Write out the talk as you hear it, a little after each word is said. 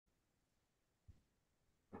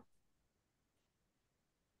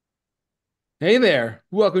Hey there.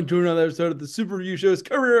 Welcome to another episode of the Super Review Show's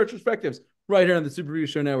Career Retrospectives, right here on the Super Review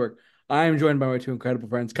Show Network. I am joined by my two incredible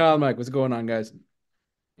friends, Kyle and Mike. What's going on, guys?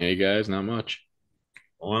 Hey guys, not much.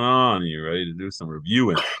 Going on? You ready to do some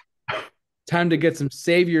reviewing? Time to get some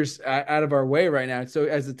saviors out of our way right now. So,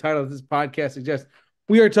 as the title of this podcast suggests,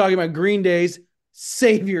 we are talking about Green Day's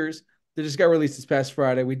Saviors that just got released this past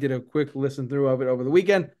Friday. We did a quick listen through of it over the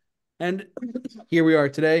weekend. And here we are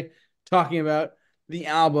today talking about the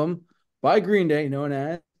album by Green Day known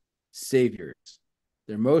as Saviors.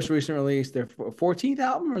 Their most recent release, their 14th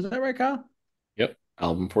album, is that right, Kyle? Yep,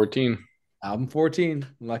 album 14. Album 14.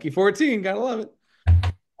 Lucky 14. Gotta love it.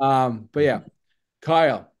 But yeah,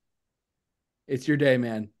 Kyle, it's your day,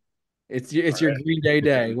 man. All It's your right. Green Day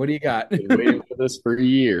day. What do you got? Been waiting for this for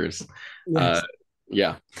years. Uh, Yes.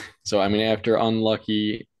 yeah. So I mean, after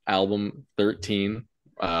Unlucky album 13,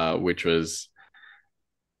 which was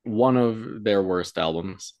one of their worst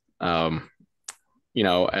albums.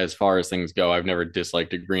 As far as things go, I've never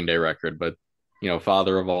disliked a Green Day record, but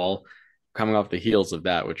Father of All, coming off the heels of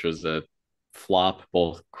that, which was a flop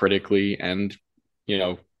both critically and you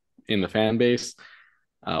know in the fan base,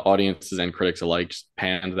 audiences and critics alike just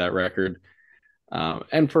panned that record,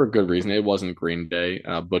 and for a good reason. It wasn't Green Day.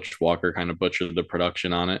 Butch Walker kind of butchered the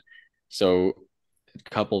production on it. So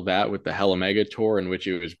couple that with the Hella Mega tour, in which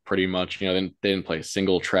it was pretty much, they didn't play a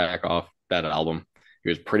single track off that album. It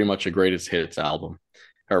was pretty much a greatest hits album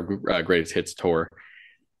or greatest hits tour.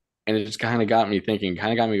 And it just kind of got me thinking,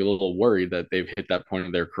 kind of got me a little worried that they've hit that point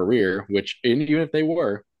in their career, which even if they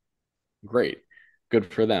were, great,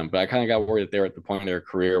 good for them. But I kind of got worried that they're at the point in their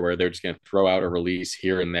career where they're just going to throw out a release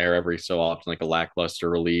here and there every so often, like a lackluster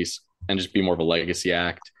release, and just be more of a legacy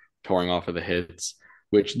act, touring off of the hits.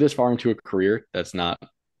 Which this far into a career, that's not,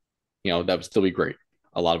 that would still be great.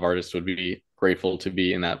 A lot of artists would be grateful to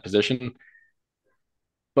be in that position.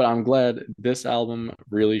 But I'm glad this album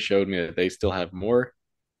really showed me that they still have more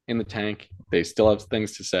in the tank. They still have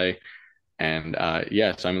things to say. And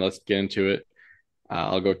yeah, so I mean, let's get into it.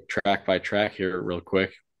 I'll go track by track here real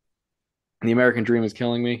quick. The American Dream is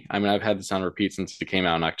killing me. I mean, I've had this on repeat since it came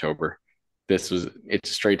out in October. It's a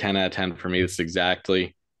straight 10 out of 10 for me. This is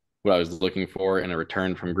exactly what I was looking for in a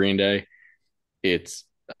return from Green Day. It's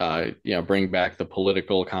bring back the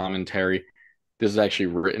political commentary. This is actually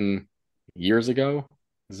written years ago.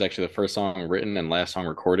 This is actually the first song written and last song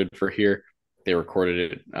recorded for here. They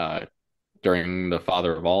recorded it during the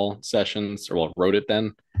Father of All sessions, or well, wrote it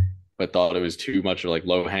then, but thought it was too much of like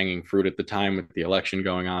low hanging fruit at the time with the election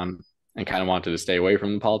going on, and kind of wanted to stay away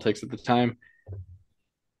from the politics at the time.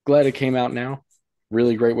 Glad it came out now.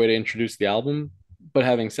 Really great way to introduce the album. But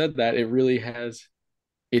having said that,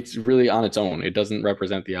 it's really on its own. It doesn't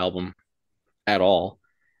represent the album at all.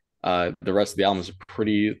 The rest of the album is a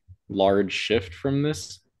pretty large shift from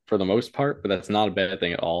this for the most part, but that's not a bad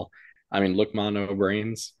thing at all. I mean, Look Ma No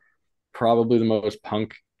Brains, probably the most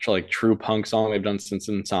punk, like true punk song they've done since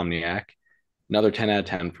Insomniac. Another 10 out of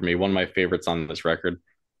 10 for me. One of my favorites on this record.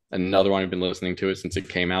 Another one I've been listening to it since it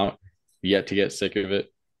came out. Yet to get sick of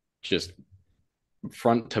it. Just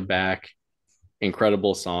front to back,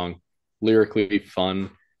 incredible song. Lyrically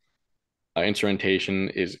fun. Instrumentation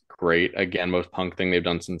is great. Again, most punk thing they've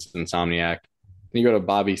done since Insomniac. Then you go to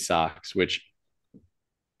Bobby Socks, which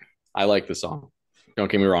I like the song.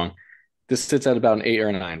 Don't get me wrong. This sits at about an 8 or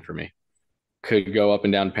a 9 for me. Could go up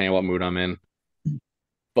and down depending on what mood I'm in.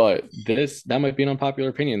 But that might be an unpopular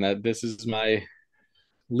opinion that this is my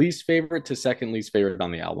least favorite to second least favorite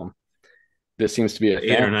on the album. This seems to be a Eight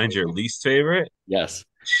fan or nine's your favorite. least favorite? Yes.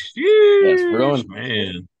 Yes. We're Sheesh, going,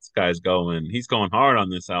 man. This guy's going. He's going hard on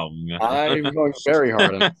this album. I'm going very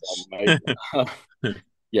hard on this album, Mike.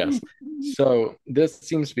 Yes. So this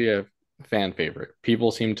seems to be a fan favorite.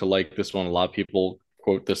 People seem to like this one. A lot of people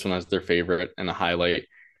quote this one as their favorite and a highlight.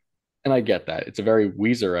 And I get that. It's a very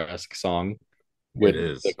Weezer-esque song It with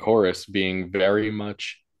the is. chorus being very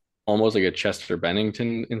much almost like a Chester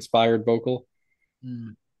Bennington inspired vocal.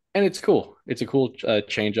 Mm. And it's cool. It's a cool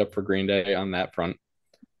change up for Green Day on that front.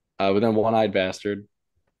 But then One Eyed Bastard,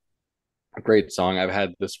 a great song. I've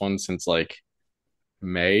had this one since like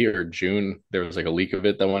May or June. There was like a leak of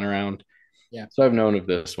it that went around. Yeah. So I've known of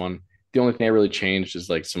this one. The only thing I really changed is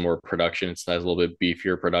like some more production. It has a little bit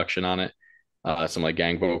beefier production on it. Some like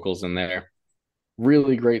gang vocals in there.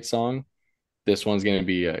 Really great song. This one's gonna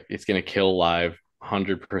be it's gonna kill live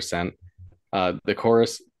 100%. The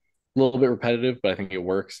chorus a little bit repetitive, but I think it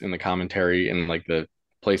works in the commentary and like the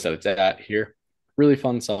place that it's at here. Really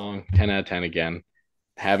fun song. 10 out of 10 again.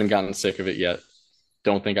 Haven't gotten sick of it yet.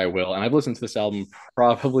 Don't think I will. And I've listened to this album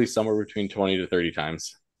probably somewhere between 20 to 30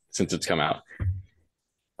 times since it's come out.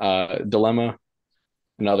 Dilemma,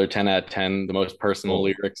 Another 10 out of 10. The most personal Oh,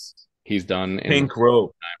 lyrics he's done in Pink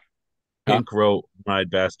wrote huh? Pink wrote My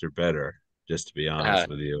Bastard better, just to be uh, honest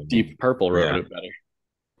with you. Deep Purple wrote Yeah. it better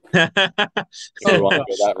if we Oh want to god.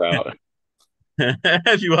 go that route.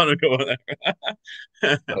 If you want to go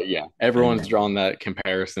there. But yeah, everyone's drawn that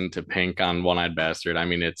comparison to Pink on One Eyed Bastard. I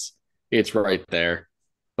mean, it's right there.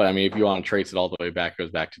 But I mean, if you want to trace it all the way back, it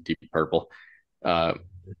goes back to Deep Purple. Uh,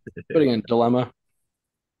 but again, Dilemma,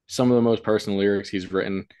 some of the most personal lyrics he's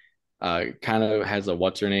written. Kind of has a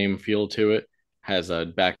what's her name feel to it. Has a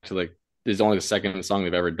back to like this is only the second song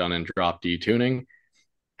they've ever done in drop D tuning.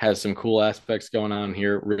 Has some cool aspects going on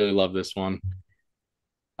here. Really love this one.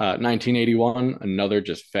 1981, another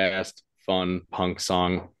just fast, fun punk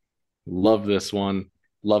song. Love this one.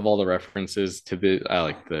 Love all the references to the I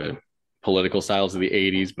like the political styles of the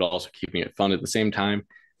 80s, but also keeping it fun at the same time.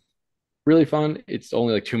 Really fun. It's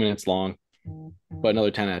only like 2 minutes long, but another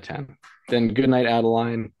 10 out of 10. Then Goodnight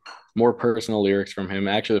Adeline, more personal lyrics from him.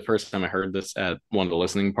 Actually, the first time I heard this at one of the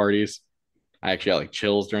listening parties, I actually got like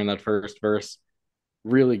chills during that first verse.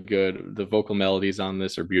 Really good. The vocal melodies on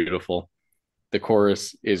this are beautiful. The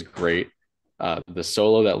chorus is great. The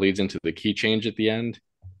solo that leads into the key change at the end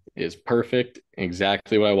is perfect.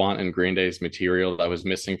 Exactly what I want in Green Day's material that was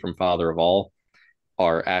missing from Father of All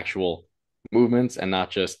are actual movements and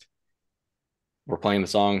not just we're playing the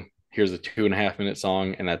song. Here's a 2.5 minute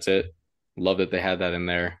song, and that's it. Love that they had that in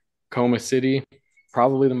there. Coma City,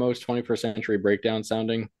 probably the most 21st century breakdown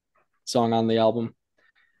sounding song on the album.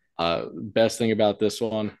 Best thing about this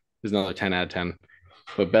one is another 10 out of 10.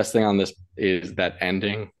 But best thing on this is that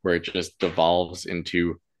ending where it just devolves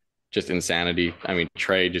into just insanity. I mean,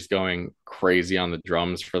 Trey just going crazy on the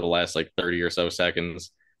drums for the last like 30 or so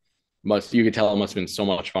seconds. Must you could tell it must have been so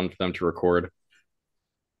much fun for them to record.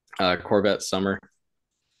 Corvette Summer,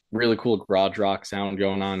 really cool garage rock sound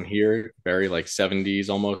going on here, very like 70s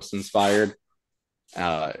almost inspired.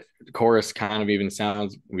 Uh, Chorus kind of even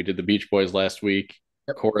sounds. We did the Beach Boys last week.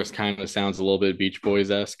 Yep. Chorus kind of sounds a little bit Beach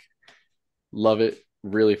Boys esque. Love it.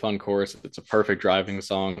 Really fun chorus. It's a perfect driving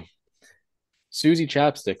song. Susie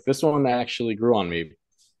Chapstick. This one actually grew on me.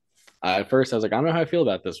 At first, I was like, I don't know how I feel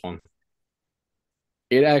about this one.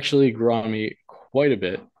 It actually grew on me quite a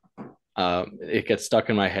bit. It gets stuck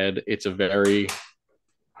in my head. It's a very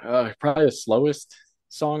probably the slowest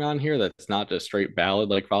song on here. That's not a straight ballad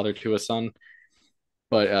like Father to a Son.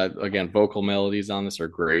 But again, vocal melodies on this are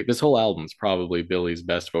great. This whole album's probably Billy's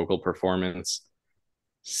best vocal performance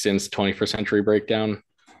since 21st Century Breakdown.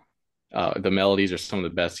 The melodies are some of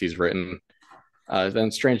the best he's written.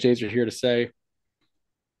 Then Strange Days Are Here to Say.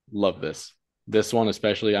 Love this. This one,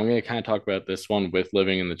 especially, I'm going to kind of talk about this one with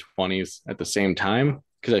Living in the 20s at the same time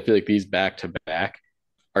because I feel like these back to back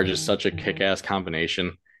are just such a kick ass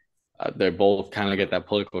combination. They both kind of get that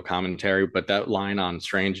political commentary, but that line on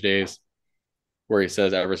Strange Days where he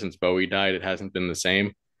says, ever since Bowie died, it hasn't been the same.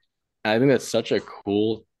 And I think that's such a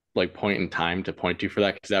cool like point in time to point to for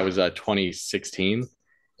that because that was 2016.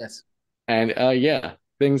 Yes. And yeah,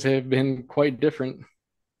 things have been quite different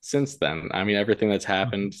since then. I mean, everything that's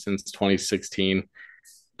happened since 2016,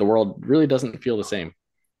 the world really doesn't feel the same.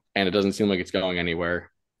 And it doesn't seem like it's going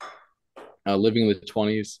anywhere. Living in the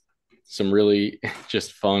 20s, some really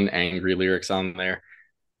just fun, angry lyrics on there.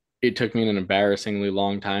 It took me an embarrassingly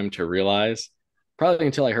long time to realize, probably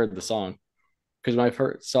until I heard the song. Because when I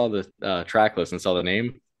first saw the track list and saw the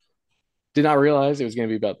name, did not realize it was going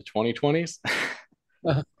to be about the 2020s.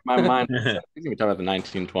 My mind was like, we're talking about the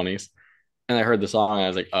 1920s. And I heard the song and I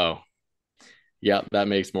was like, oh, yeah, that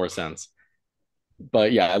makes more sense.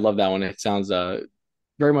 But yeah, I love that one. It sounds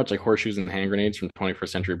very much like Horseshoes and Hand Grenades from 21st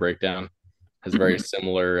Century Breakdown. Has a very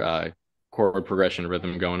similar chord progression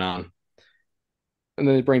rhythm going on. And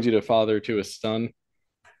then it brings you to Father to a Son,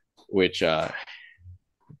 which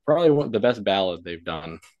probably one of the best ballad they've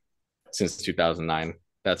done since 2009.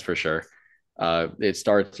 That's for sure. It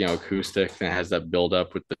starts, acoustic and it has that build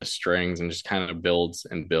up with the strings and just kind of builds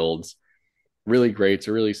and builds. Really great. It's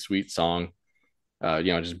a really sweet song.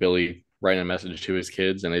 Just Billy writing a message to his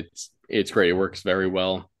kids, and it's great. It works very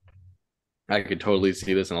well. I could totally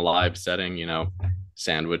see this in a live setting,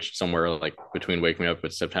 sandwiched somewhere like between Wake Me Up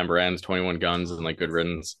with September Ends, 21 Guns, and like Good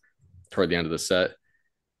Riddance toward the end of the set.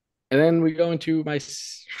 And then we go into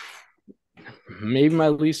maybe my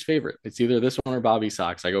least favorite. It's either this one or Bobby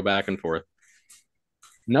Socks. I go back and forth.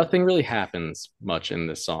 Nothing really happens much in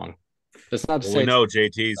this song. That's not to Well, say we know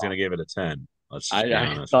JT's going to give it a 10. Let's just be I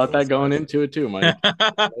honest thought with that going into it too, Mike.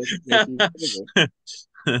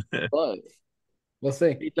 But We'll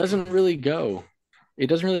see. it doesn't really go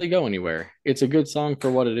anywhere. It's a good song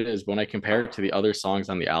for what it is. But when I compare it to the other songs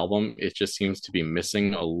on the album, it just seems to be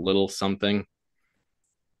missing a little something.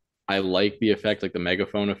 I like the effect, like the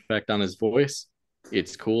megaphone effect on his voice.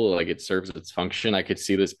 It's cool, like it serves its function. I could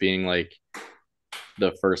see this being like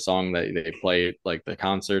the first song that they play at, like the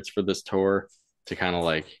concerts for this tour, to kind of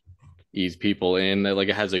like ease people in. Like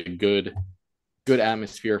it has a good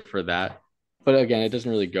atmosphere for that. But again, it doesn't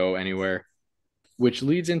really go anywhere, which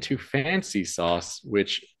leads into Fancy Sauce,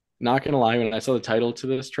 which, not gonna lie, when I saw the title to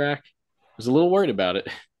this track, I was a little worried about it.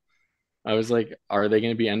 I was like, are they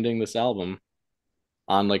gonna be ending this album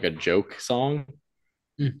on like a joke song?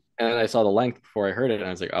 Mm. And then I saw the length before I heard it, and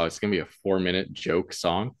I was like, oh, it's gonna be a 4 minute joke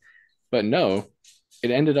song. But no,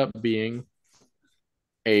 it ended up being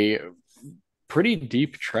a pretty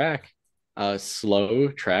deep track, slow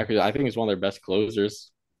track. I think it's one of their best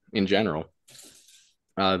closers in general.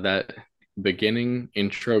 That beginning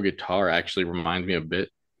intro guitar actually reminds me a bit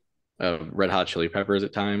of Red Hot Chili Peppers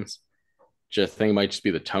at times. Just think it might just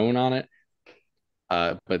be the tone on it.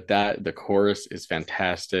 But that the chorus is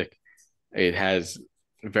fantastic. It has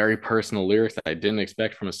very personal lyrics that I didn't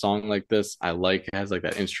expect from a song like this. I like it has like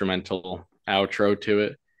that instrumental outro to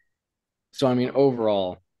it. So I mean,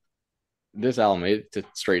 overall, this album, it's a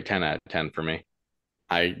straight 10 out of 10 for me.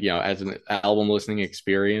 As an album listening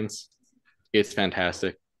experience, it's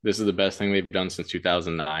fantastic. This is the best thing they've done since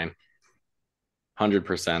 2009,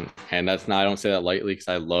 100%. And that's not, I don't say that lightly, because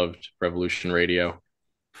I loved Revolution Radio.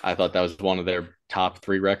 I thought that was one of their top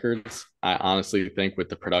three records. I honestly think with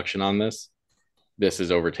the production on this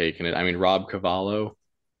is overtaking it. I mean, Rob Cavallo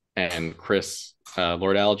and Chris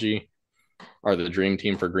Lord Alge are the dream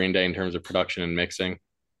team for Green Day in terms of production and mixing.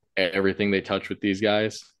 Everything they touch with these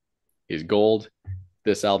guys is gold.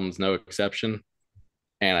 This album's no exception.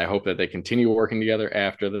 And I hope that they continue working together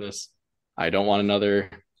after this. I don't want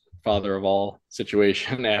another Father of All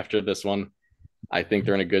situation after this one. I think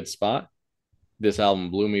they're in a good spot. This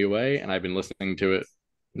album blew me away, and I've been listening to it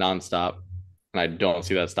nonstop. And I don't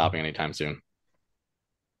see that stopping anytime soon.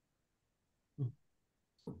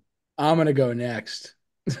 I'm gonna go next.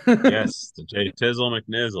 Yes, the J Tizzle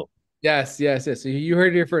McNizzle. Yes, yes, yes. So you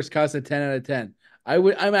heard it here first. Cost a 10 out of 10.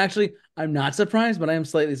 I'm not surprised, but I am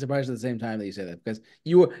slightly surprised at the same time that you say that, because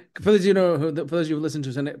for those you know, for those you've listened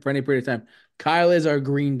to for any period of time, Kyle is our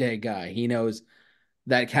Green Day guy. He knows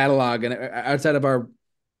that catalog, and outside of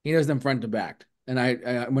he knows them front to back. And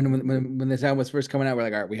when this album was first coming out, we're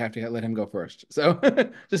like, all right, we have to let him go first. So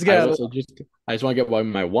just I get out. also just I just want to get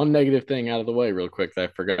my one negative thing out of the way real quick that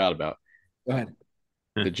I forgot about. Go ahead.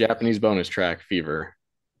 The Japanese bonus track Fever.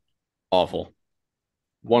 Awful.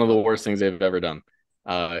 One of the worst things they've ever done.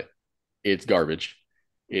 It's garbage.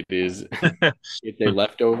 It is it's a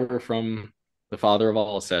leftover from the Father of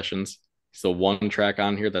All sessions. It's the one track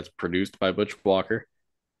on here that's produced by Butch Walker.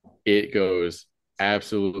 It goes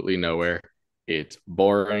absolutely nowhere. It's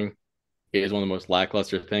boring. It is one of the most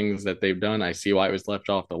lackluster things that they've done. I see why it was left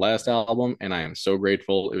off the last album, and I am so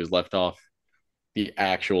grateful it was left off the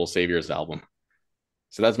actual Saviors album.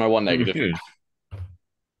 So that's my one negative. There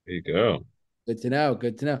you go. Good to know.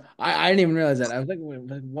 Good to know. I didn't even realize that. I was like,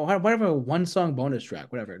 whatever, one song bonus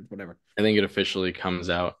track, whatever, whatever. I think it officially comes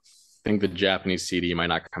out. I think the Japanese CD might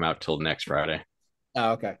not come out till next Friday.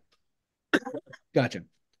 Oh, okay. Gotcha.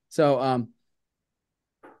 So,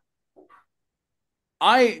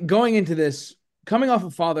 I going into this, coming off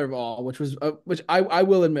of Father of All, which I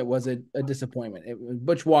will admit was a disappointment. It was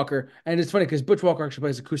Butch Walker, and it's funny because Butch Walker actually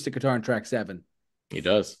plays acoustic guitar on track 7. He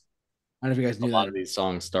does. I don't know if you guys A knew lot that. of these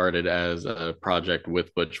songs started as a project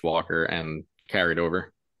with Butch Walker and carried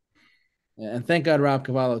over. Yeah, and thank God Rob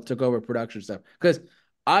Cavallo took over production stuff, because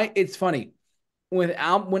it's funny when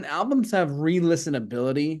albums have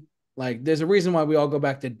re-listenability, like there's a reason why we all go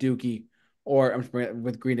back to Dookie, or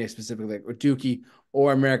with Green Day specifically, or Dookie,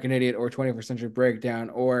 or American Idiot, or 21st Century Breakdown,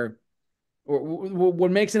 or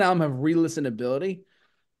what makes an album have re-listenability.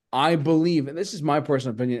 I believe, and this is my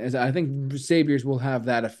personal opinion, is I think Saviors will have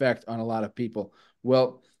that effect on a lot of people.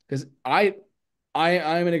 Well, because I'm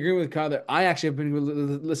in agreement with Kyle that I actually have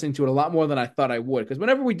been listening to it a lot more than I thought I would. Because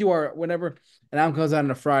whenever an album comes out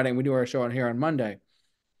on a Friday and we do our show on here on Monday,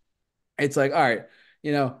 it's like, all right,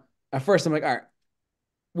 at first I'm like, all right,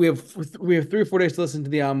 we have 3 or 4 days to listen to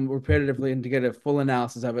the album repetitively and to get a full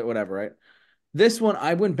analysis of it, whatever, right? This one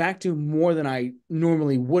I went back to more than I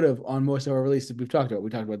normally would have on most of our releases we've talked about. We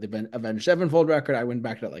talked about the Avenged Sevenfold record. I went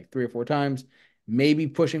back to it like 3 or 4 times, maybe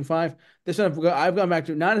pushing 5. This one I've gone back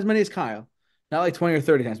to not as many as Kyle, not like 20 or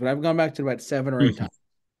 30 times, but I've gone back to about 7 or 8 times.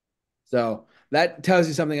 So that tells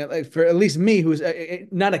you something. Like for at least me, who's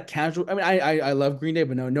not a casual. I mean, I love Green Day,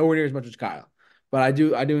 but nowhere near as much as Kyle. But I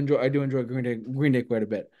do enjoy Green Day quite a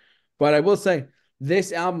bit. But I will say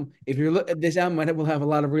This album, if you're look, this album might will have a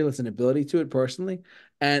lot of re-listenability to it personally,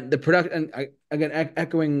 and the production. And again,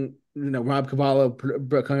 echoing Rob Cavallo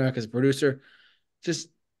coming back as a producer, just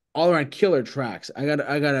all around killer tracks. I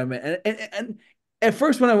gotta admit, and at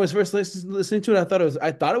first when I was first listening to it, I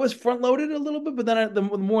thought it was front loaded a little bit, but then the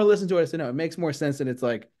more I listened to it, I said no, it makes more sense, and it's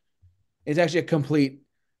actually a complete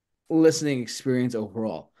listening experience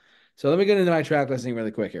overall. So let me get into my track listing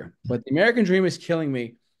really quick here. But the American Dream is killing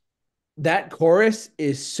me. That chorus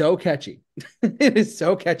is so catchy. It is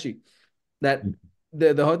so catchy that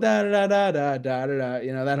the whole da da da da da da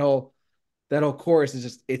da, that whole chorus is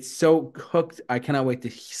just it's so hooked. I cannot wait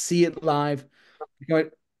to see it live. I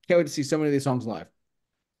can't wait to see so many of these songs live.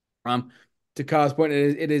 Um, to Kyle's point,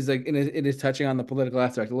 it is touching on the political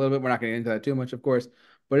aspect a little bit. We're not going to get into that too much, of course,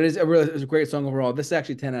 but it's a great song overall. This is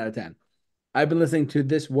actually 10 out of 10. I've been listening to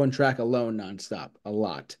this one track alone nonstop a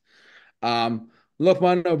lot. Um, Look,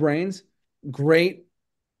 No Brains, great,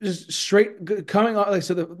 just straight coming on. Like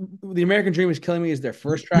so, the American Dream is killing me is their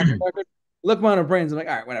first track on the record. Look, No Brains. I'm like,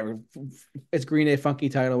 all right, whatever. It's Green Day, funky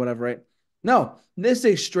title, whatever, right? No, this is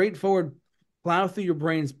a straightforward plow through your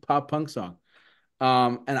brains pop punk song.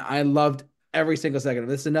 And I loved every single second of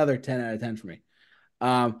it. This is another 10 out of 10 for me.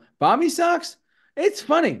 Bobby Socks, it's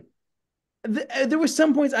funny. There were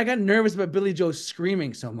some points I got nervous about Billy Joe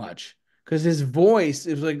screaming so much because his voice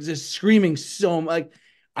is like just screaming so much. Like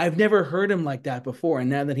I've never heard him like that before, and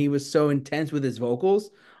now that he was so intense with his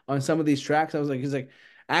vocals on some of these tracks, I was like, he's like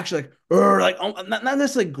actually like like not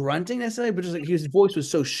necessarily grunting necessarily, but just like his voice was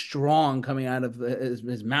so strong coming out of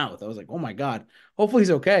his mouth. I was like, oh my god, hopefully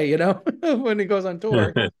he's okay, when he goes on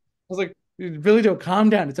tour. I was like, Billy Joe, calm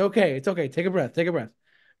down. It's okay. It's okay. Take a breath. Take a breath.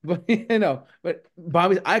 But but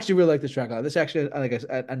Bobby, I actually really like this track. This actually like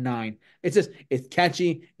a 9. It's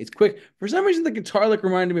catchy, it's quick. For some reason, the guitar like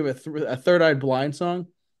reminded me of a Third Eye Blind song.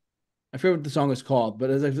 I forget what the song is called, but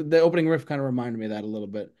it's like the opening riff kind of reminded me of that a little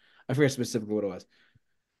bit. I forget specifically what it was,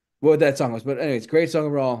 what that song was. But anyways, great song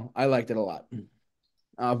overall. I liked it a lot.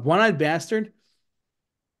 One Eyed Bastard.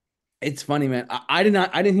 It's funny, man. I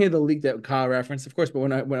didn't hear the leak that Kyle referenced, of course, but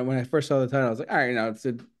when I first saw the title, I was like, all right, it's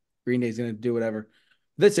a Green Day's gonna do whatever.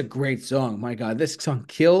 That's a great song. My God, this song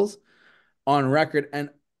kills on record. And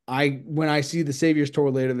when I see the Saviors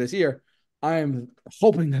tour later this year, I am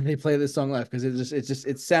hoping that they play this song live because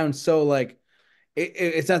it sounds so like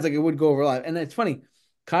it sounds like it would go over live. And it's funny,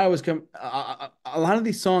 Kyle was a lot of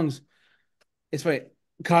these songs. It's funny.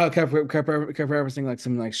 Kyle kept referencing like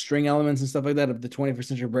some like string elements and stuff like that of the 21st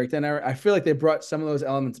century breakdown era. I feel like they brought some of those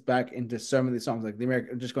elements back into some of these songs, like the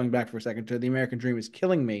American. Just going back for a second to the American Dream is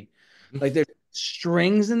killing me. Like there's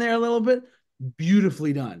strings in there a little bit,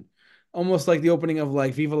 beautifully done, almost like the opening of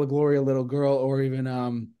like Viva La Gloria, Little Girl, or even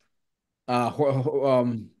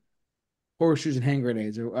horseshoes and hand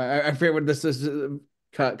grenades. Or I forget what this is.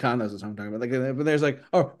 Con knows what I'm talking about. Like, but there's like,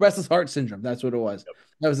 oh, Restless Heart Syndrome. That's what it was.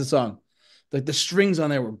 That was the song. Like the strings on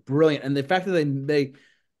there were brilliant, and the fact that they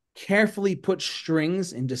carefully put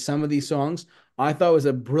strings into some of these songs, I thought was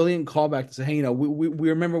a brilliant callback to say, hey, we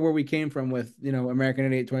remember where we came from with American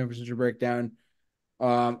Idiot, 21st Century Breakdown,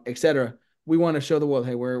 etc. We want to show the world,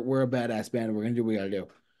 hey, we're a badass band. We're gonna do what we gotta do.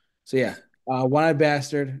 So yeah, One Eyed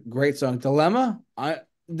Bastard, great song. Dilemma,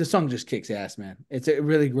 the song just kicks ass, man. It's a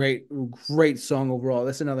really great song overall.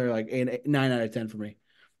 That's another like 9 out of 10 for me.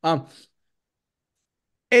 Um,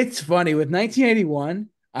 it's funny with 1981.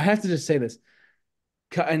 I have to just say this,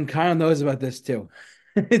 and Kyle knows about this too.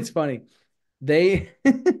 It's funny. They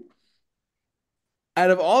out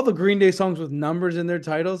of all the Green Day songs with numbers in their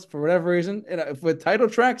titles, for whatever reason, with title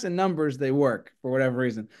tracks and numbers, they work for whatever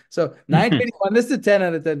reason. So 981, this is a 10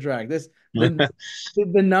 out of 10 track. The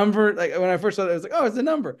number, like when I first saw it, I was like, oh, it's a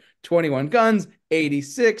number. 21 Guns,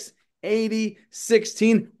 86, 80,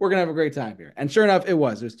 16. We're gonna have a great time here. And sure enough, it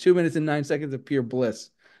was. It was 2 minutes and 9 seconds of pure bliss.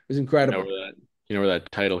 It was incredible. You know where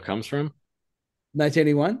that title comes from?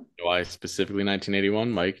 1981. Why specifically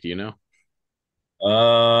 1981? Mike, do you know?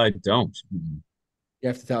 I don't. You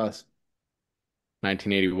have to tell us.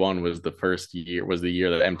 1981 was the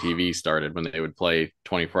year that MTV started when they would play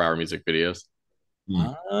 24-hour music videos.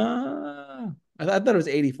 I thought it was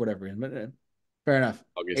 80 for whatever reason, but fair enough.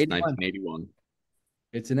 August 1981.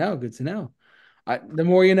 Good to know. Good to know. The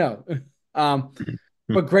more you know.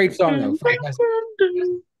 But great song though. Fantastic.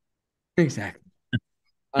 Exactly.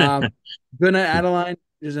 Good Night Adeline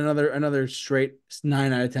is another straight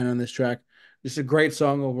 9 out of 10 on this track. Just a great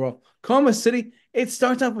song overall. Coma City. It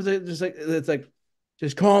starts off with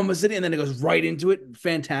just Coma City, and then it goes right into it.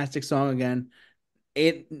 Fantastic song again.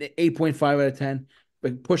 8.5 out of 10,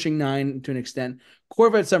 but pushing 9 to an extent.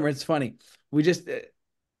 Corvette Summer. It's funny. We just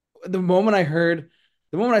the moment I heard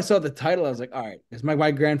The moment I saw the title, I was like, all right, because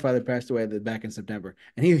my grandfather passed away back in September,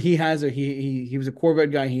 and he was a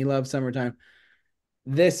Corvette guy. He loved summertime.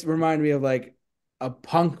 This reminded me of like a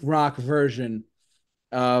punk rock version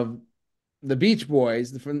of the Beach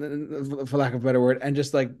Boys, for lack of a better word, and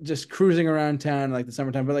just cruising around town like the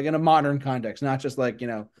summertime, but like in a modern context, not just like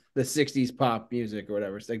the '60s pop music or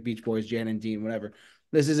whatever. It's like Beach Boys, Jan and Dean, whatever.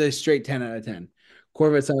 This is a straight 10 out of 10.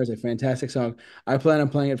 Corvette Summer is a fantastic song. I plan on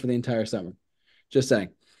playing it for the entire summer. Just saying.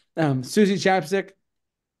 Susie Chapstick,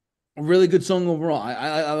 a really good song overall.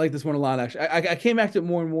 I like this one a lot actually. I came back to it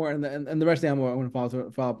more and more, and the rest of the album I want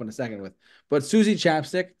to follow up in a second with. But Susie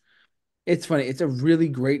Chapstick, it's funny. It's a really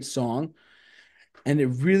great song, and it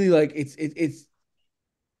really like it's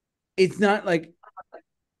not like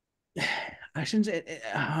I shouldn't say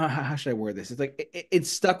how should I word this? It's like it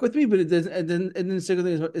stuck with me, but it didn't stick with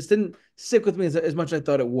me it didn't stick with me as much as I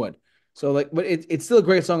thought it would. So like, but it's still a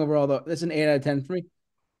great song overall though. It's an 8 out of 10 for me.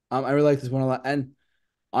 I really like this one a lot, and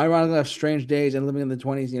ironically enough, Strange Days and Living in the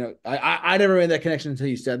 20s. I never made that connection until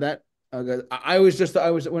you said that. I was just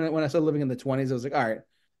I was when I started Living in the 20s, I was like, all right,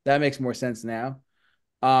 that makes more sense now.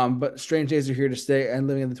 But Strange Days Are Here to Stay and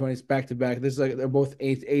Living in the 20s back to back. This is like they're both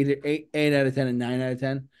 8 out of 10 and 9 out of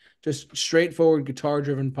 10. Just straightforward guitar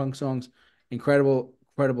driven punk songs. Incredible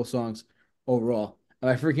songs overall. Am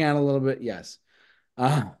I freaking out a little bit? Yes.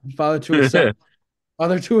 Uh, Father to a Son,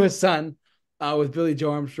 Father to a Son, with Billy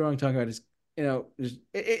Joe Armstrong talking about his,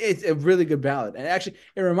 it's a really good ballad. And actually,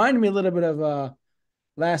 it reminded me a little bit of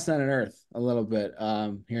Last Night on Earth, a little bit,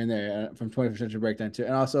 here and there, from 21st Century Breakdown too,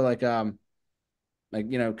 and also like Kyle hit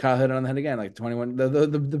it on the head again, like 21,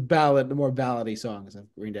 the ballad, the more ballady songs of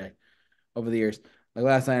Green Day over the years, like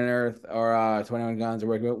Last Night on Earth or 21 Guns or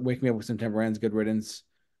Wake Me Up with September Ends, Good Riddance.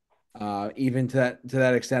 Even to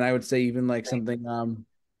that extent, I would say even like something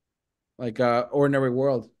like Ordinary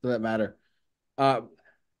World for that matter. Uh,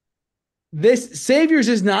 this Saviors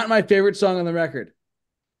is not my favorite song on the record.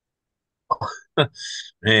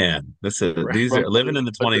 Man, this is Right these from are living in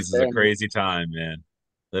the what the 20s is a family. crazy time, man.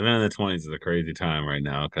 Living in the 20s is a crazy time right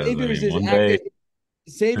now because I Saviors mean, is one day,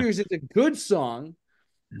 Saviors is a good song.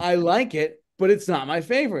 I like it, but it's not my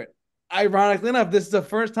favorite. Ironically enough, this is the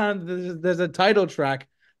first time there's a title track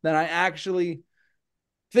that I actually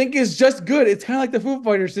think is just good. It's kind of like the Foo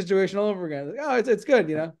Fighters situation all over again. Like, oh, it's good,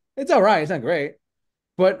 It's all right. It's not great,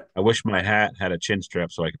 but I wish my hat had a chin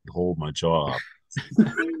strap so I could hold my jaw up.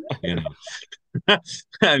 You know,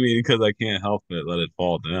 I mean, because I can't help it, let it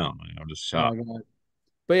fall down. I'm just oh my shocked. god.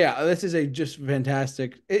 But yeah, this is a just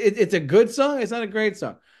fantastic. It's a good song. It's not a great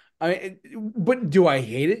song. I mean, but do I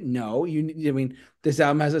hate it? No. I mean, this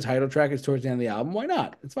album has a title track. It's towards the end of the album. Why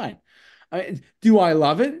not? It's fine. I mean, do I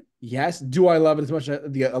love it? Yes. Do I love it as much as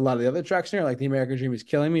a lot of the other tracks here, like The American Dream Is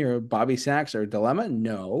Killing Me or Bobby Sacks or Dilemma?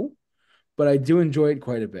 No. But I do enjoy it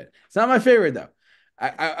quite a bit. It's not my favorite though.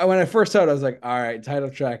 When I first saw it, I was like, all right, title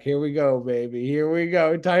track. Here we go, baby. Here we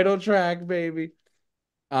go. Title track, baby.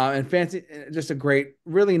 And Fancy, just a great,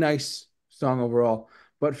 really nice song overall.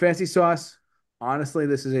 But Fancy Sauce, honestly,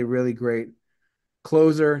 this is a really great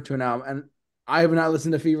closer to an album. And I have not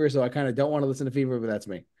listened to Fever, so I kind of don't want to listen to Fever, but that's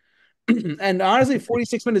me. And honestly,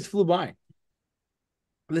 46 minutes flew by.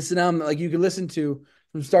 Listen, like you can listen to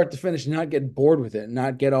from start to finish and not get bored with it, and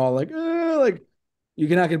not get all like you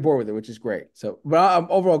cannot get bored with it, which is great. So, but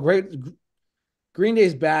overall, great. Green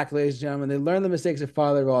Day's back, ladies and gentlemen. They learned the mistakes of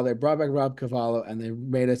Father of All. They brought back Rob Cavallo, and they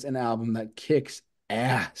made us an album that kicks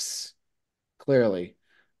ass. Clearly,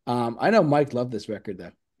 I know Mike loved this record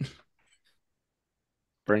though.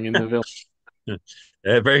 Bring in the villain.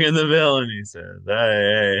 Hey, bring in the villain, he says.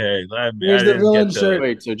 Hey, let me. I Here's the didn't villain get to. shirt.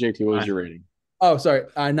 Wait, so JT, what was I, your rating? Oh, sorry,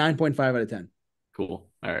 9.5 out of 10. Cool.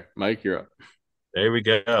 All right, Mike, you're up. There we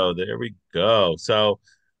go. There we go. So,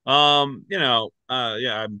 yeah,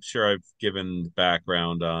 I'm sure I've given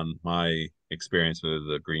background on my experience with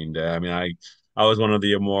the Green Day. I mean, I was one of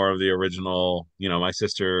the more of the original, my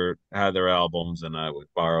sister had their albums and I would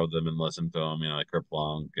borrow them and listen to them, like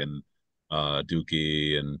Kerplunk and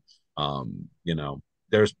Dookie and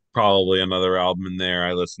there's probably another album in there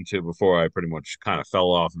I listened to before I pretty much kind of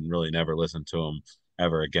fell off and really never listened to them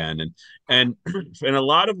ever again. And in a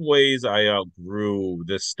lot of ways, I outgrew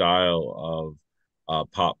this style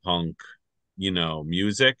of pop punk,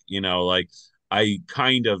 music. Like I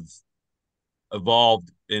kind of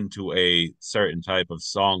evolved into a certain type of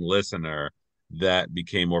song listener that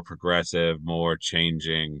became more progressive, more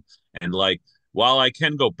changing. And like, while I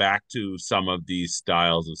can go back to some of these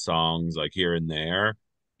styles of songs, like here and there,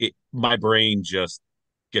 my brain just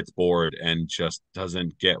gets bored and just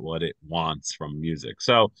doesn't get what it wants from music.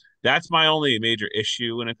 So that's my only major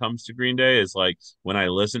issue when it comes to Green Day is like when I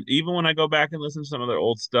listen, even when I go back and listen to some of their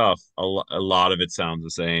old stuff, a lot of it sounds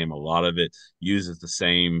the same. A lot of it uses the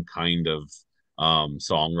same kind of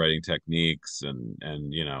songwriting techniques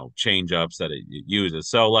and change ups that it uses.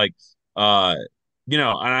 So like uh and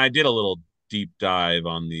I did a little deep dive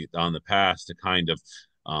on the past to kind of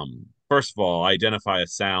first of all identify a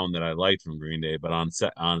sound that I liked from Green Day, but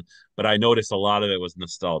but I noticed a lot of it was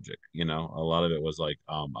nostalgic. A lot of it was like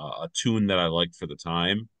a tune that I liked for the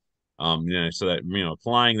time. So that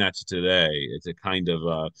applying that to today, it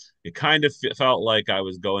kind of felt like I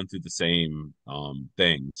was going through the same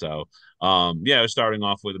thing. So yeah, I was starting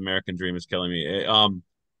off with American Dream is Killing Me.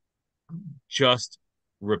 Just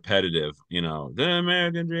repetitive, the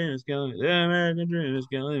American dream is killing me, the American dream is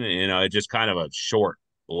killing me. It just kind of a short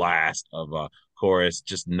blast of a chorus,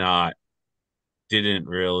 just not didn't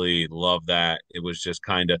really love that. It was just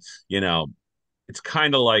kind of, it's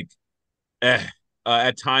kind of like eh.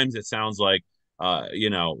 At times it sounds like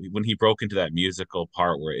when he broke into that musical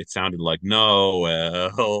part where it sounded like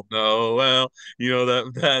Noel, Noel,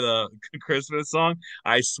 that Christmas song.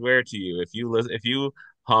 I swear to you, if you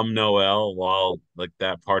hum Noel while like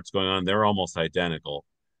that part's going on, they're almost identical.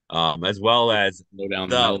 As well as Slow down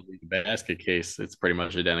the the melody, the basket case. It's pretty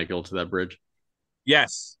much identical to that bridge.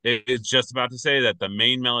 Yes, it's just about to say that the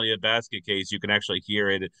main melody of Basket Case, you can actually hear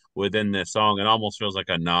it within this song. It almost feels like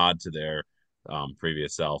a nod to their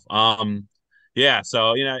previous self. Yeah,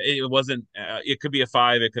 so it wasn't. It could be a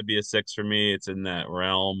five, it could be a six for me. It's in that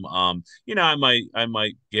realm. I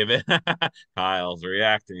might give it. Kyle's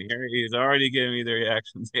reacting here. He's already giving me the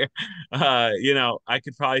reactions here. I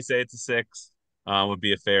could probably say it's a six. Would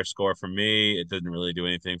be a fair score for me. It didn't really do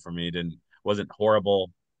anything for me. Didn't wasn't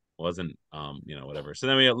horrible, wasn't whatever. So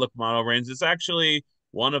then we look Mono Brains. It's actually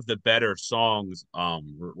one of the better songs,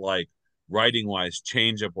 like writing wise,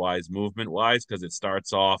 change up wise, movement wise, because it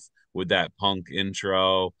starts off with that punk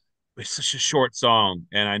intro. It's such a short song,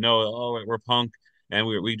 and I know, oh, we're punk and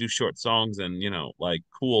we do short songs, and like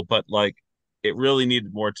cool, but like it really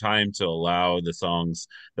needed more time to allow the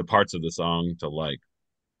parts of the song to like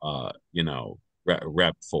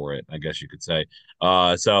rep for it, I guess you could say.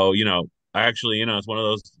 So I actually, it's one of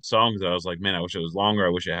those songs that I was like, man, I wish it was longer. I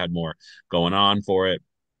wish it had more going on for it.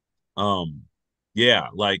 Um, yeah,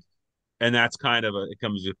 like, and that's kind of it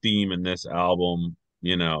comes a theme in this album.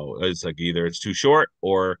 It's like either it's too short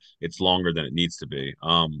or it's longer than it needs to be.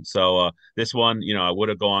 So this one, I would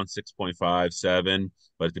have gone 6.57,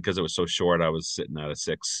 but because it was so short, I was sitting at a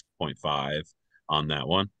 6.5 on that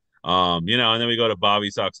one. And then we go to Bobby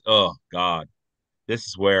Socks. Oh God, this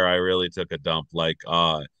is where I really took a dump. Like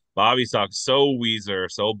Bobby Socks, so Weezer,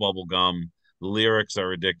 so bubblegum. The lyrics are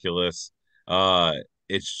ridiculous. Uh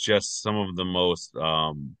it's just some of the most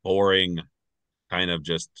boring kind of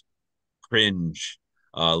just cringe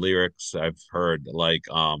lyrics I've heard like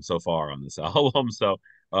so far on this album. So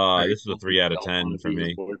All right, this is a 3 out of 10 want to for be his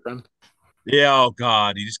me. boyfriend. Yeah, oh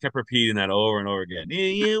God, he just kept repeating that over and over again. Do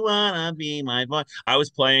you wanna be my boy? I was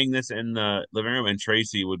playing this in the living room, and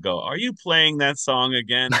Tracy would go, "Are you playing that song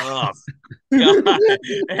again?" Oh God!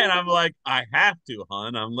 And I'm like, "I have to,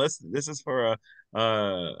 hon. I'm listening. This is for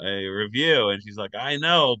a review." And she's like, "I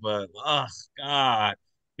know, but oh God."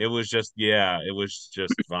 It was just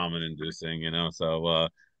vomit inducing, So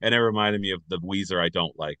and it reminded me of the Weezer I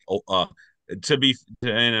don't like. To be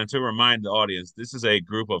and to remind the audience, this is a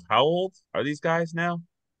group of how old are these guys now?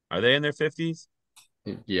 Are they in their 50s?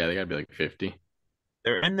 Yeah, they gotta be like 50.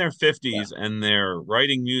 They're in their Yeah, 50s and they're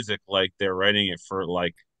writing music like they're writing it for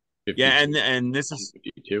like yeah, 52. and this is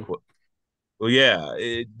 52. well, yeah,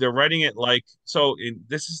 they're writing it like so.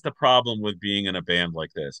 This is the problem with being in a band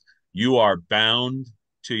like this. You are bound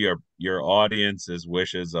to your audience's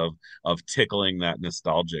wishes of tickling that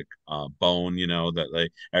nostalgic bone, that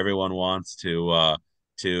like everyone wants to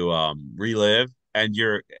relive.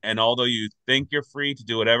 And although you think you're free to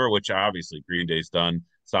do whatever, which obviously Green Day's done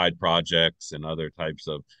side projects and other types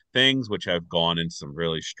of things, which have gone into some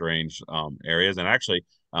really strange areas, and actually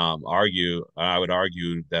I would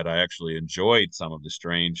argue that I actually enjoyed some of the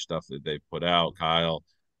strange stuff that they put out. Kyle,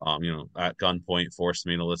 at gunpoint forced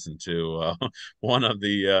me to listen to one of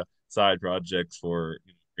the side projects for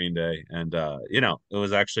Green Day, and it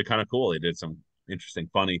was actually kind of cool. They did some interesting,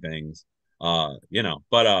 funny things,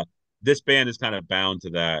 but this band is kind of bound to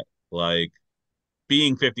that, like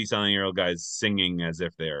being 50 something year old guys singing as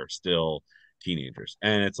if they're still teenagers,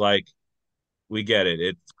 and it's like we get it.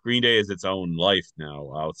 It's Green Day is its own life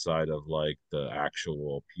now outside of like the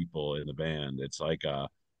actual people in the band. It's like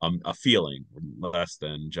a feeling less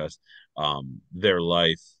than just their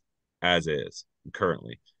life as is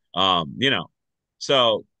currently. You know,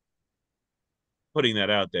 so putting that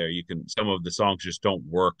out there, you can some of the songs just don't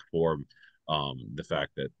work for the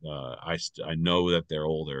fact that I know that they're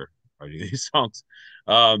older writing these songs.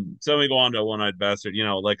 So let me go on to One Eyed Bastard. You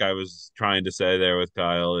know, like I was trying to say there with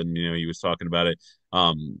Kyle, and you know, he was talking about it.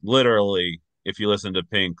 Literally, if you listen to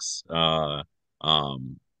Pink's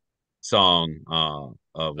um song, So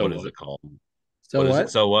what is what? it called? So What is it? what?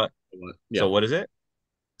 So what? What? So Yeah. what is it?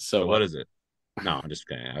 So So what what? is it? No, I'm just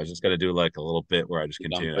kidding. I was just gonna do like a little bit where I just You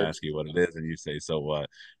done continue to ask first? you what it is, and you say so what,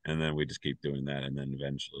 and then we just keep doing that, and then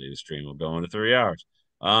eventually the stream will go into 3 hours.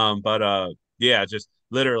 But yeah, just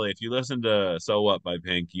literally, if you listen to "So What" by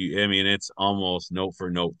Pink, I mean, it's almost note for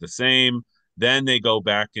note the same. Then they go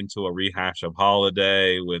back into a rehash of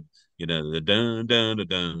 "Holiday" with the dun dun dun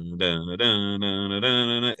dun dun dun dun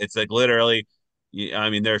dun. It's like literally. I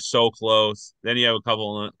mean, they're so close. Then you have a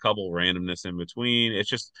couple randomness in between.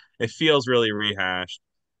 It feels really rehashed.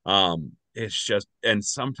 It's just, and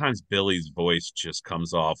sometimes Billy's voice just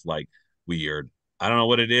comes off like weird. I don't know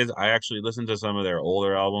what it is. I actually listened to some of their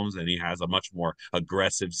older albums, and he has a much more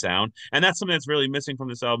aggressive sound, and that's something that's really missing from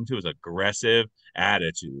this album too. Is aggressive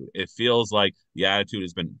attitude. It feels like the attitude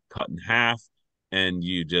has been cut in half, and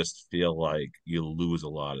you just feel like you lose a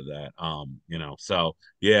lot of that. So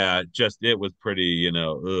yeah, just it was pretty,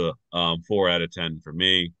 4 out of 10 for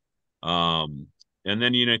me. Um, and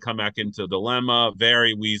then come back into Dilemma,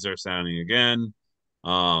 very Weezer sounding again.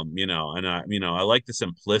 And I like the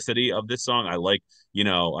simplicity of this song. I like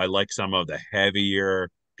some of the heavier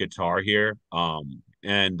guitar here.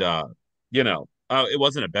 It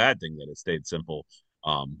wasn't a bad thing that it stayed simple.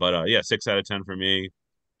 But yeah, 6 out of 10 for me.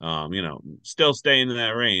 Still staying in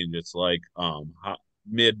that range. It's like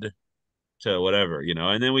mid to whatever,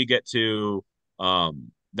 and then we get to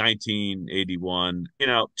 1981,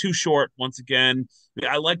 too short once again.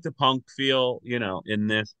 I like the punk feel, in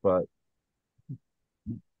this, but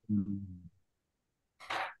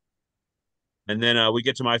and then we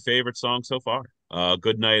get to my favorite song so far.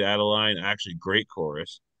 Good Night Adeline, actually great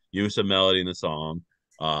chorus, use of melody in the song.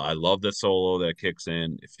 I love the solo that kicks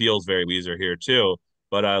in. It feels very Weezer here too,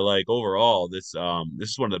 but I like overall this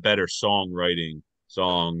is one of the better songwriting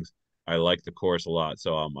songs. I like the chorus a lot,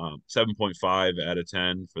 so I'm 7.5 out of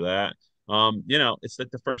 10 for that. It's like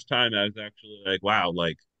the first time I was actually like, wow,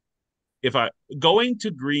 like if I going to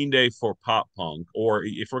Green Day for pop punk, or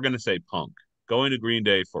if we're gonna say punk, going to Green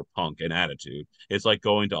Day for punk and attitude, it's like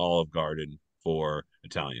going to Olive Garden for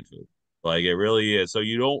Italian food. Like it really is. So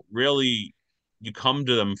you don't really you come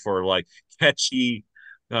to them for like catchy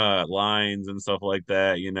lines and stuff like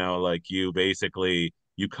that. Like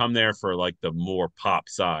you come there for like the more pop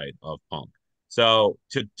side of punk. So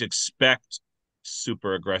to expect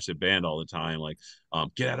super aggressive band all the time, like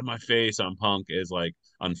get out of my face on punk is like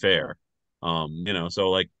unfair. So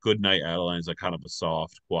like Good Night Adeline is like kind of a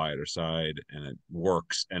soft, quieter side, and it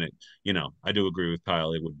works. And I do agree with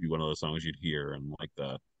Kyle. It would be one of those songs you'd hear and like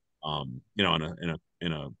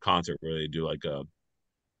in a concert where they do like a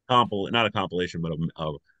not a compilation, but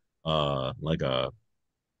like a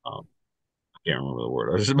I can't remember the word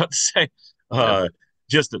I was just about to say. Uh, Medley.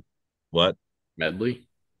 just a, what Medley.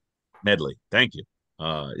 medley. Thank you.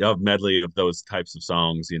 You have medley of those types of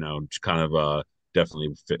songs, kind of definitely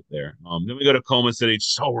fit there. Then we go to Coma City,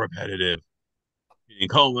 so repetitive.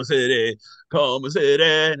 Coma City, Coma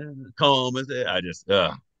City, Coma City.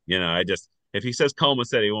 If he says Coma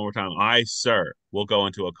City one more time, I, sir, will go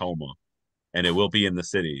into a coma, and it will be in the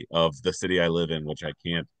city I live in, which I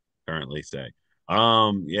can't currently say.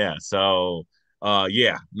 Yeah, so,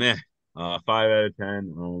 yeah, meh. 5 out of 10.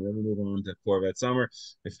 Then we move on to Corvette Summer.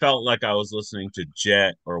 It felt like I was listening to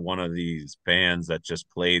Jet or one of these bands that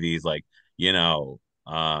just play these like,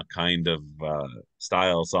 kind of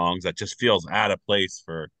style songs that just feels out of place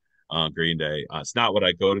for Green Day. It's not what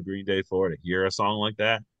I go to Green Day for, to hear a song like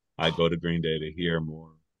that. I go to Green Day to hear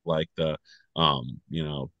more like the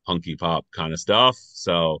punky pop kind of stuff.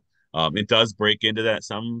 So it does break into that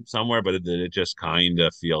somewhere, but it just kind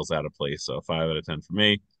of feels out of place. So 5 out of 10 for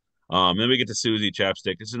me. Then we get to Susie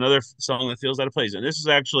Chapstick. It's another song that feels out of place, and this is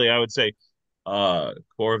actually, I would say,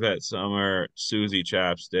 Corvette Summer, Susie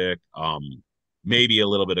Chapstick, maybe a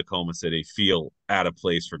little bit of Coma City feel out of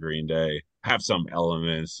place for Green Day. Have some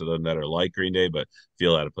elements to them that are like Green Day, but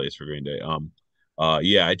feel out of place for Green Day.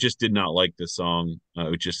 Yeah, I just did not like this song.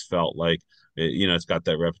 It just felt like it's got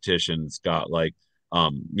that repetition. It's got like,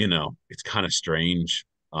 it's kind of strange.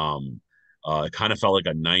 It kind of felt like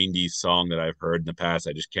a '90s song that I've heard in the past.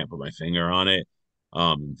 I just can't put my finger on it.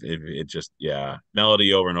 It just, yeah,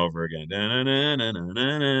 melody over and over again.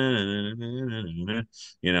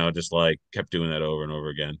 Just like kept doing that over and over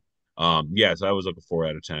again. Yeah, so I was like a 4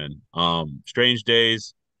 out of 10. Strange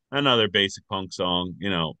Days, another basic punk song,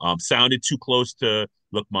 sounded too close to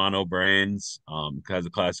Look Mono Brains, as a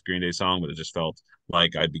classic Green Day song, but it just felt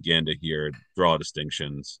like I began to draw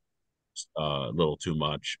distinctions a little too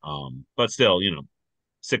much. But still,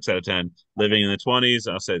 6 out of 10. Living in the 20s,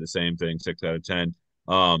 I'll say the same thing, 6 out of 10.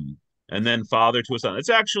 Um, and then Father to a Son. It's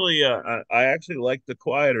actually, I actually like the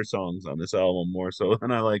quieter songs on this album more so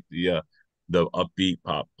than I like the upbeat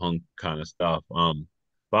pop punk kind of stuff.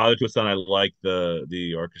 Father to a Son, I like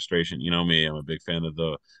the orchestration. You know me, I'm a big fan of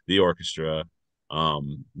the orchestra.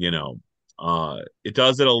 Um, you know, it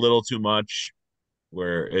does it a little too much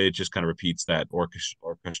where it just kind of repeats that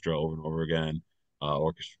orchestra over and over again,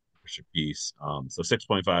 orchestra piece. So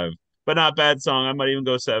 6.5, but not bad song. I might even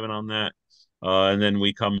go 7 on that. And then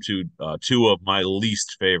we come to two of my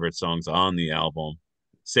least favorite songs on the album.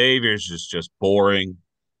 Saviors is just boring.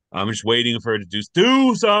 I'm just waiting for it to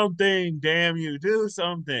do something. Damn you, do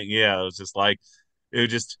something. Yeah, it was just like it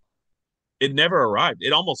just it never arrived.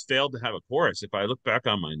 It almost failed to have a chorus. If I look back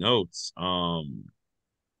on my notes,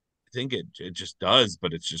 think it just does,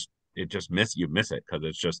 but it just miss it because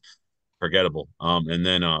it's just forgettable. And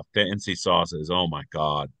then fancy sauces. Oh my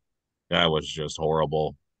god, that was just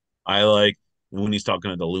horrible. I like when he's talking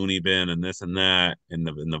to the loony bin and this and that, and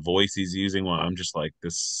the voice he's using. Well, I'm just like,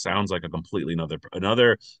 this sounds like a completely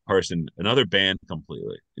another person, another band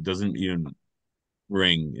completely. It doesn't even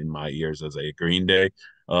ring in my ears as a Green Day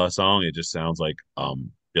song. It just sounds like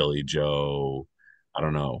Billy Joe. I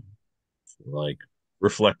don't know, like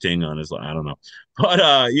reflecting on his, I don't know.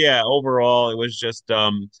 But yeah, overall it was just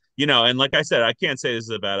and like I said, I can't say this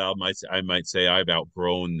is a bad album. I might say I've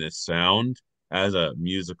outgrown this sound as a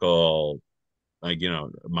musical, like,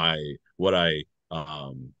 my what I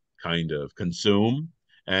kind of consume.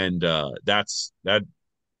 And that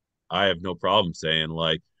I have no problem saying,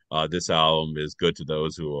 like, this album is good to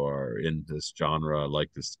those who are in this genre, like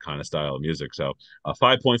this kind of style of music. So,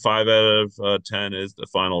 5.5 out of 10 is the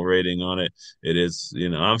final rating on it. It is,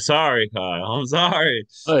 I'm sorry, Kyle. I'm sorry.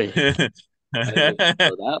 Hey, I didn't go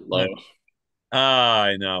that low.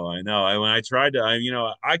 I know. When I tried to,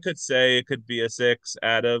 I could say it could be a 6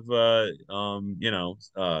 out of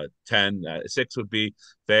 10. 6 would be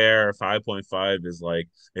fair. 5.5 is like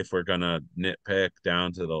if we're gonna nitpick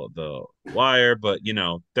down to the wire, but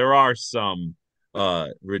there are some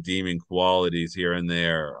redeeming qualities here and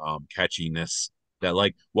there, catchiness that,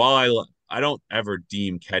 like, while I don't ever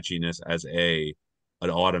deem catchiness as a an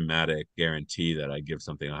automatic guarantee that I give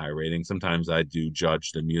something a high rating. Sometimes I do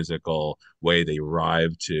judge the musical way they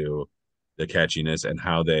arrive to the catchiness and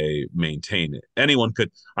how they maintain it.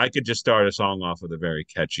 I could just start a song off with a very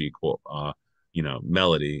catchy,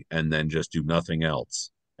 melody, and then just do nothing else,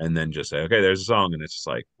 and then just say, okay, there's a song, and it's just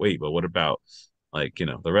like, wait, but what about, like,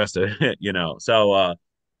 the rest of it, So,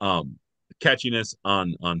 um, catchiness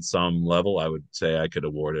on some level, I would say I could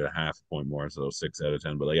award it a half point more, so 6 out of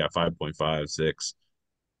 10. But like, yeah, 5.5, 6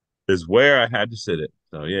 is where I had to sit it.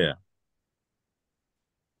 So yeah.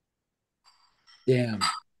 Damn.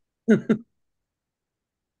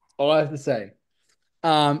 All I have to say.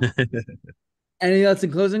 Anything else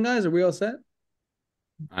in closing, guys? Are we all set?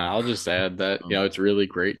 I'll just add that, it's really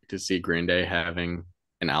great to see Green Day having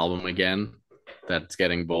an album again that's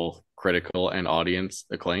getting both critical and audience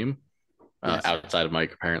acclaim, Yes. outside of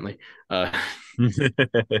Mike, apparently. I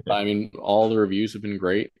mean, all the reviews have been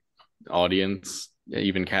great. Audience,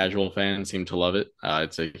 even casual fans, seem to love it.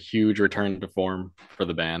 It's a huge return to form for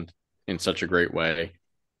the band in such a great way.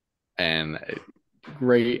 And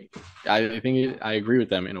great. I think I agree with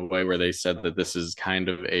them in a way where they said that this is kind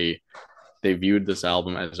of they viewed this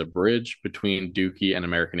album as a bridge between Dookie and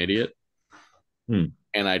American Idiot. Hmm.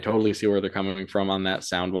 And I totally see where they're coming from on that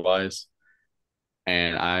sound wise.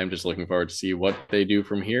 And I'm just looking forward to see what they do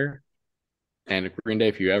from here. And Green Day,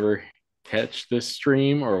 if you ever catch this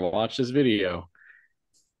stream or watch this video,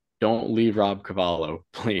 don't leave Rob Cavallo,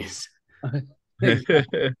 please. Yeah,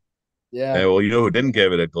 Yeah. well, who didn't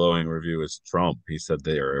give it a glowing review is Trump. He said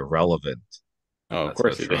they are irrelevant. Oh, of That's what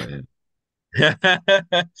course he did. Trump.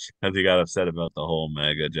 Because he got upset about the whole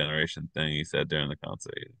mega generation thing he said during the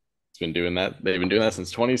concert. It's been doing that. They've been doing that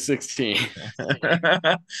since 2016.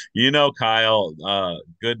 Kyle,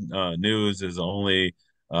 good news is only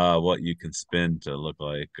what you can spin to look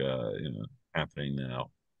like happening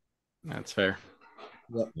now. That's fair.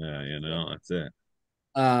 Yep. Yeah, that's it.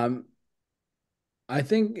 Um, I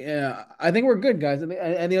think we're good, guys.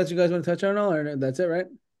 Anything else you guys want to touch on, or that's it, right?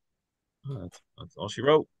 That's all she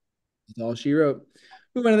wrote. That's all she wrote.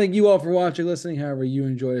 We want to thank you all for watching, listening, however you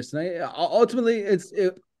enjoyed us tonight. Ultimately,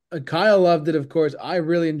 Kyle loved it, of course. I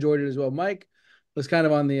really enjoyed it as well. Mike was kind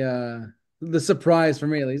of on the surprise for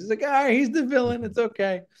me. He's like, all right, he's the villain. It's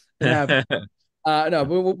okay. It happened. No,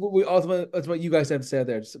 but we ultimately, that's what you guys have to say out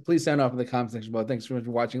there. Just please sound off in the comment section below. Thanks so much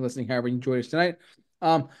for watching, listening, however you enjoyed us tonight.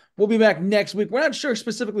 We'll be back next week. We're not sure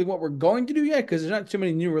specifically what we're going to do yet because there's not too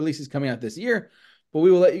many new releases coming out this year, but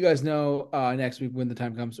we will let you guys know next week when the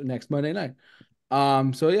time comes, next Monday night.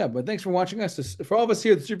 So yeah, but thanks for watching us. For all of us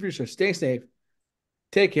here at the Super Show, stay safe,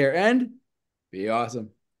 take care, and be awesome.